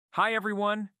Hi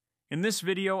everyone! In this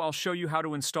video, I'll show you how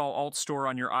to install Altstore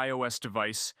on your iOS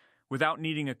device without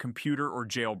needing a computer or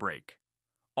jailbreak.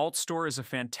 Altstore is a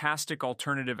fantastic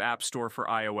alternative app store for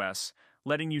iOS,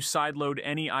 letting you sideload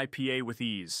any IPA with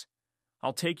ease.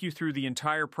 I'll take you through the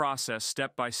entire process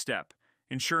step by step,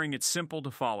 ensuring it's simple to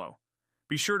follow.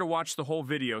 Be sure to watch the whole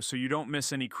video so you don't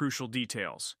miss any crucial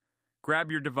details.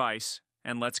 Grab your device,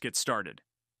 and let's get started.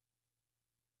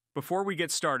 Before we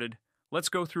get started, let's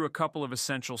go through a couple of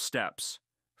essential steps.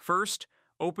 First,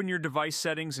 open your device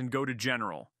settings and go to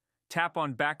General. Tap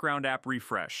on Background App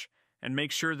Refresh, and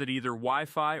make sure that either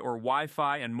Wi-Fi or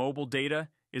Wi-Fi and mobile data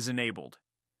is enabled.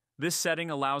 This setting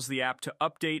allows the app to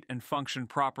update and function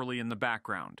properly in the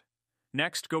background.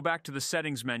 Next, go back to the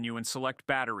Settings menu and select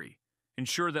Battery.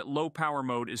 Ensure that Low Power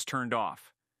Mode is turned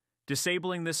off.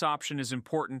 Disabling this option is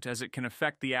important as it can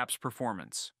affect the app's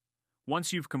performance.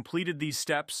 Once you've completed these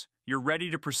steps, you're ready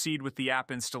to proceed with the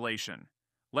app installation.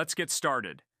 Let's get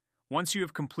started. Once you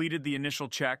have completed the initial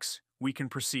checks, we can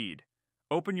proceed.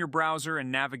 Open your browser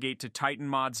and navigate to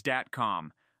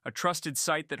titanmods.com, a trusted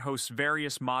site that hosts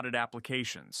various modded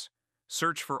applications.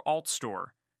 Search for Altstore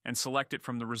and select it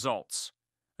from the results.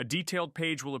 A detailed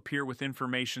page will appear with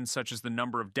information such as the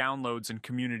number of downloads and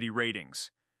community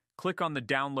ratings. Click on the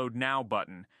Download Now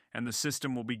button and the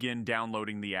system will begin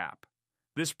downloading the app.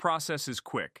 This process is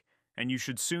quick, and you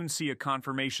should soon see a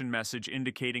confirmation message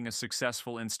indicating a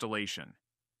successful installation.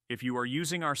 If you are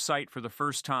using our site for the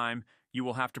first time, you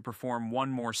will have to perform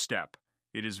one more step.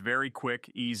 It is very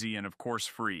quick, easy, and of course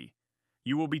free.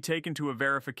 You will be taken to a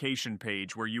verification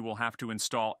page where you will have to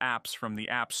install apps from the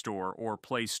App Store or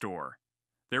Play Store.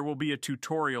 There will be a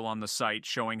tutorial on the site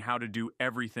showing how to do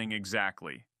everything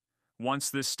exactly. Once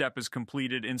this step is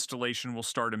completed, installation will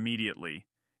start immediately.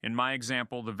 In my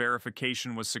example, the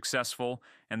verification was successful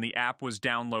and the app was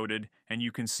downloaded and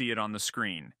you can see it on the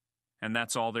screen. And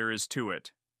that's all there is to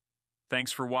it.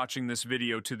 Thanks for watching this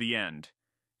video to the end.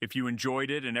 If you enjoyed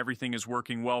it and everything is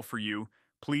working well for you,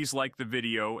 please like the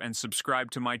video and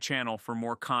subscribe to my channel for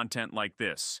more content like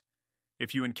this.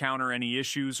 If you encounter any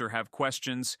issues or have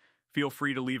questions, feel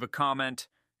free to leave a comment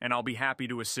and I'll be happy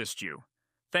to assist you.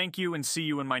 Thank you and see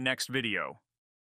you in my next video.